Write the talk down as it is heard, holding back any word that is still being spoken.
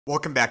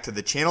Welcome back to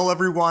the channel,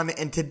 everyone,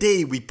 and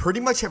today we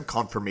pretty much have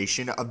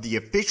confirmation of the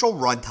official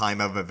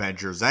runtime of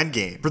Avengers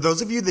Endgame. For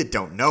those of you that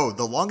don't know,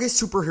 the longest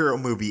superhero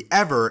movie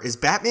ever is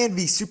Batman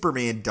v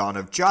Superman: Dawn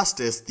of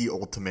Justice: The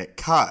Ultimate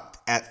Cut,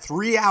 at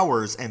 3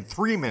 hours and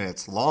 3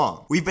 minutes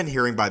long. We've been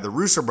hearing by the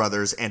Russo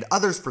brothers and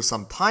others for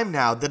some time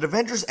now that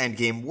Avengers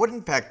Endgame would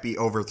in fact be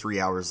over 3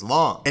 hours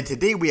long, and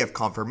today we have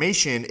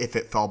confirmation if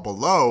it fell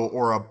below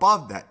or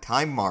above that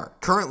time mark.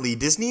 Currently,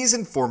 Disney is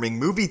informing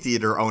movie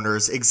theater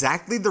owners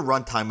exactly the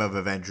runtime of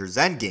Avengers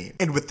Endgame,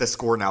 and with the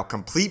score now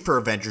complete for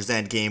Avengers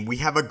Endgame, we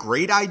have a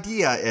great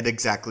idea at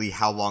exactly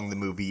how long the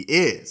movie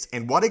is,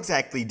 and what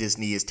exactly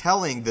Disney is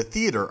telling the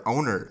theater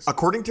owners.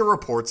 According to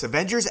reports,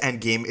 Avengers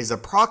Endgame is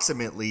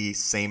approximately,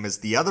 same as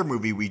the other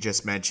movie we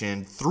just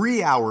mentioned,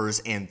 3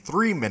 hours and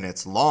 3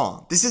 minutes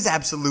long. This is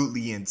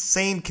absolutely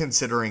insane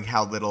considering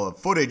how little of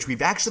footage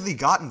we've actually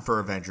gotten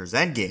for Avengers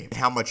Endgame, and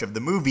how much of the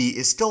movie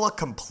is still a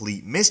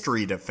complete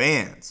mystery to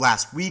fans.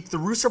 Last week, the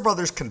Russo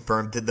brothers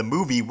confirmed that the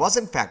movie was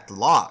in fact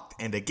locked,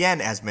 and again,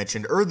 as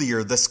mentioned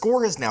earlier, the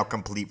score is now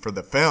complete for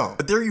the film.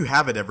 But there you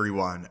have it,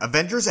 everyone.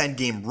 Avengers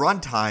Endgame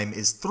runtime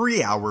is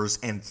 3 hours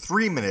and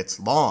 3 minutes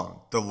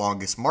long, the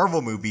longest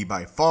Marvel movie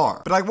by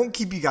far. But I won't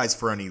keep you guys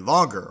for any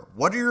longer.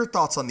 What are your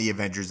thoughts on the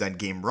Avengers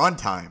Endgame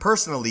runtime?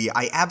 Personally,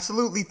 I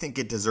absolutely think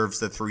it deserves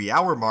the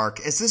 3-hour mark,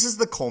 as this is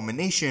the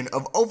culmination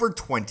of over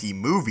 20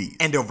 movies,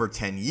 and over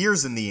 10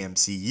 years in the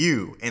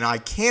MCU, and I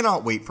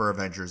cannot wait for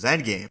Avengers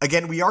Endgame.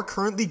 Again, we are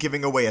currently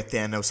giving away a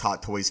Thanos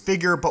Hot Toys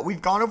figure, but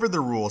we've gone over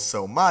the rules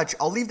so much,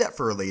 I'll leave that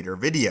for a later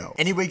video.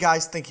 Anyway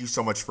guys, thank you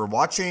so much for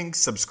watching,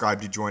 subscribe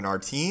to join our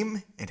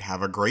team, and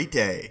have a great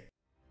day.